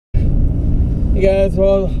Hey guys,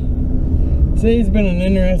 well, today's been an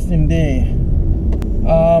interesting day.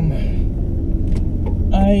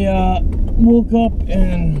 I woke up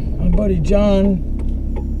and my buddy John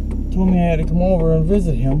told me I had to come over and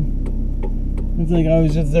visit him. It's like I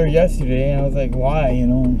was just there yesterday, and I was like, why, you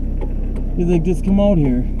know? And he's like, just come out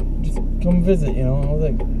here, just come visit, you know? I was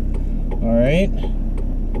like, all right.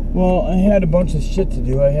 Well, I had a bunch of shit to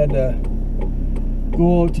do. I had to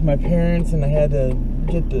go out to my parents, and I had to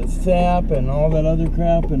get the sap and all that other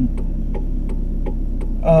crap, and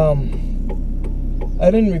I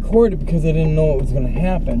didn't record it because I didn't know it was going to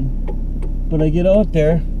happen. But I get out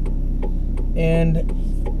there, and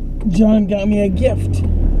John got me a gift,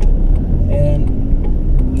 and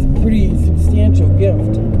it's a pretty substantial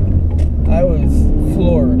gift. I was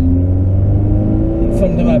floored. It's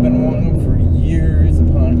something I've been wanting for years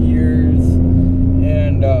upon years,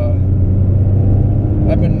 and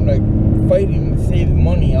I've been like fighting to save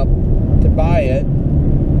money up to buy it,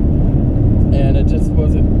 and it just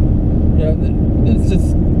wasn't, you know, it's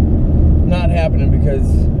just not happening, because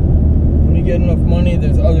when you get enough money,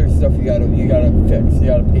 there's other stuff you gotta fix, you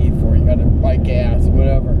gotta pay for, you gotta buy gas,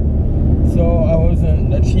 whatever. So I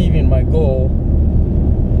wasn't achieving my goal.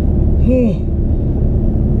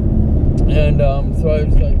 And so I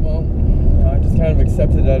was like, well, I just kind of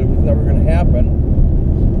accepted that it was never gonna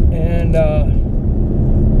happen. And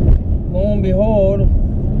lo and behold,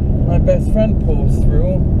 my best friend pulls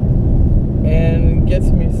through and gets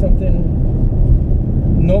me something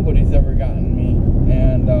nobody's ever gotten me.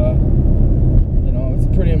 And you know, it's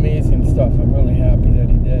pretty amazing stuff. I'm really happy that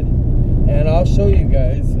he did. And I'll show you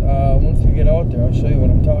guys once we get out there. I'll show you what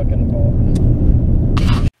I'm talking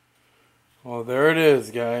about. Well, there it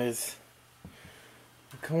is, guys.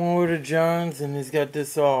 I come over to John's, and he's got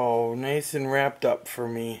this all nice and wrapped up for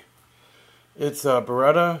me. It's a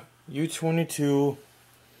Beretta U22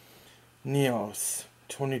 Neos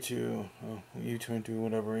 22, U22,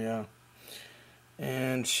 whatever, yeah.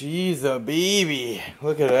 And she's a baby.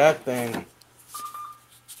 Look at that thing.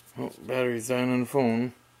 Oh, battery's dying on the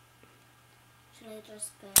phone. Should I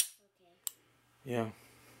just go? Okay. Yeah.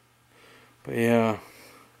 But yeah,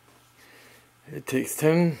 it takes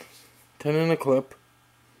 10 in a clip.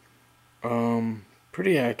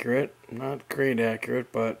 Pretty accurate. Not great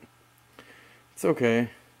accurate, but it's okay.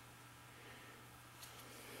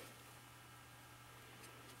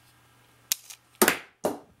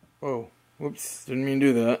 Whoa. Whoops. Didn't mean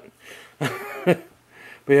to do that. But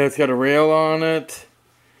yeah, it's got a rail on it.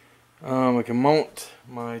 I can mount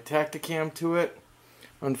my Tacticam to it.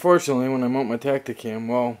 Unfortunately, when I mount my Tacticam,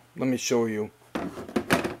 well, let me show you.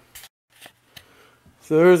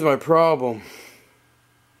 So there's my problem.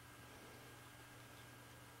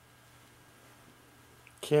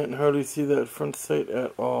 Can't hardly see that front sight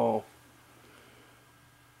at all.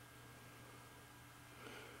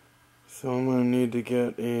 So I'm going to need to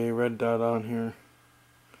get a red dot on here.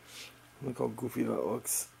 Look how goofy that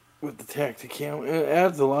looks with the Tacticam. It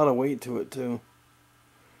adds a lot of weight to it too.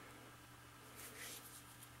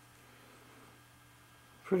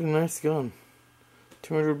 Pretty nice gun.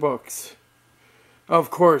 200 bucks.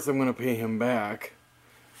 Of course I'm going to pay him back.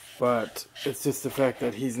 But it's just the fact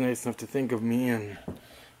that he's nice enough to think of me and,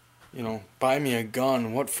 you know, buy me a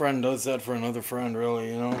gun. What friend does that for another friend,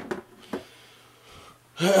 really, you know?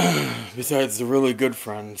 Besides the really good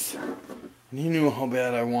friends. And he knew how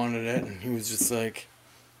bad I wanted it, and he was just like,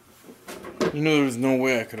 he knew there was no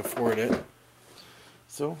way I could afford it.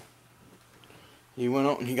 So he went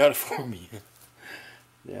out and he got it for me.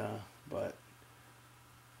 Yeah, but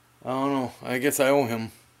I don't know. I guess I owe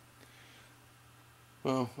him.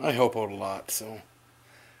 Well, I help out a lot, so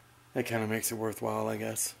that kind of makes it worthwhile, I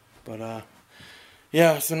guess. But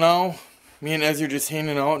yeah, so now me and Ez are just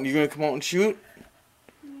hanging out, and you're gonna come out and shoot?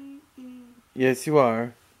 Yes, you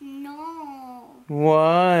are. No.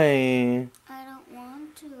 Why? I don't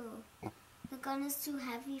want to. The gun is too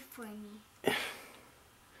heavy for me.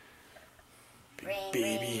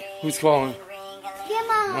 Baby. Who's calling? Come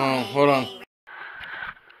on. Oh, hold on.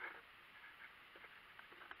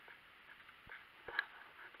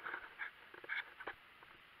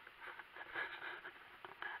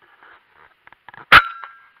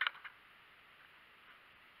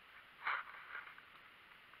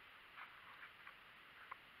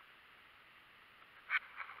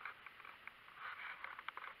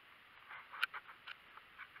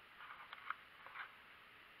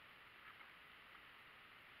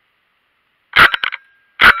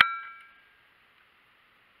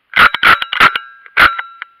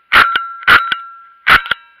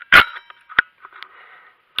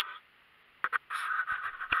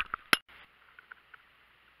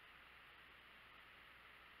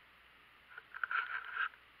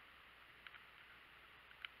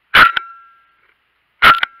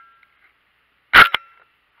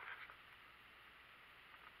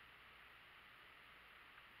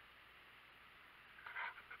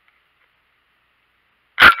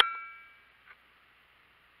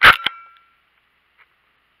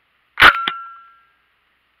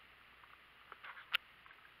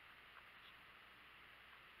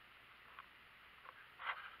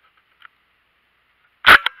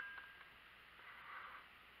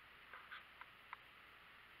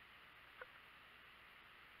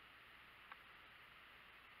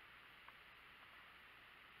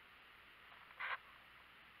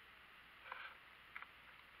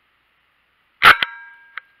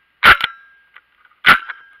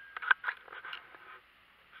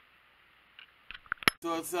 So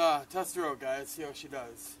let's test her out, guys, see how she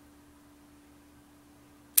does.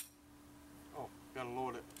 Oh, gotta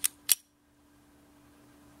load it.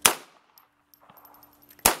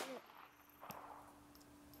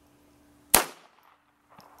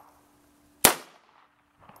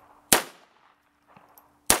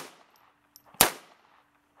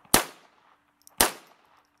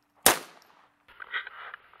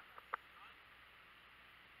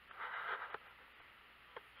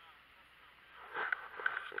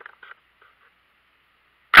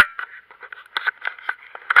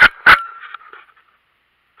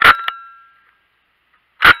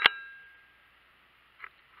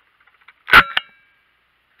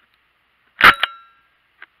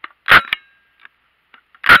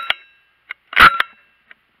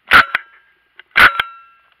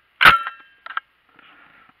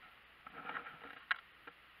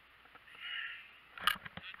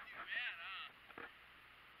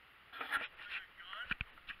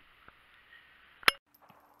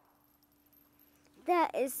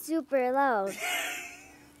 That is super loud.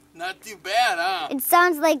 Not too bad, huh? It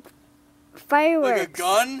sounds like fireworks. Like a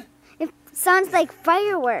gun? It sounds like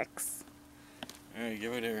fireworks. Alright,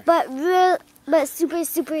 give it here. But super,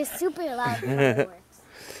 super, super loud fireworks.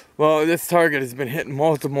 Well, this target has been hit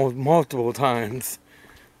multiple times.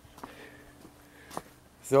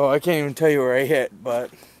 So I can't even tell you where I hit,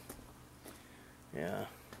 but yeah.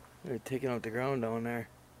 They're taking out the ground down there.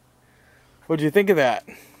 What do you think of that?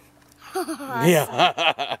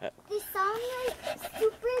 Yeah. They sound like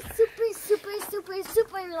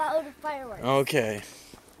super loud fireworks. Okay.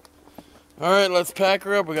 Alright, let's pack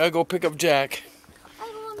her up. We gotta go pick up Jack.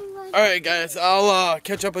 Alright guys, I'll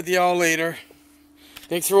catch up with y'all later.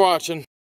 Thanks for watching.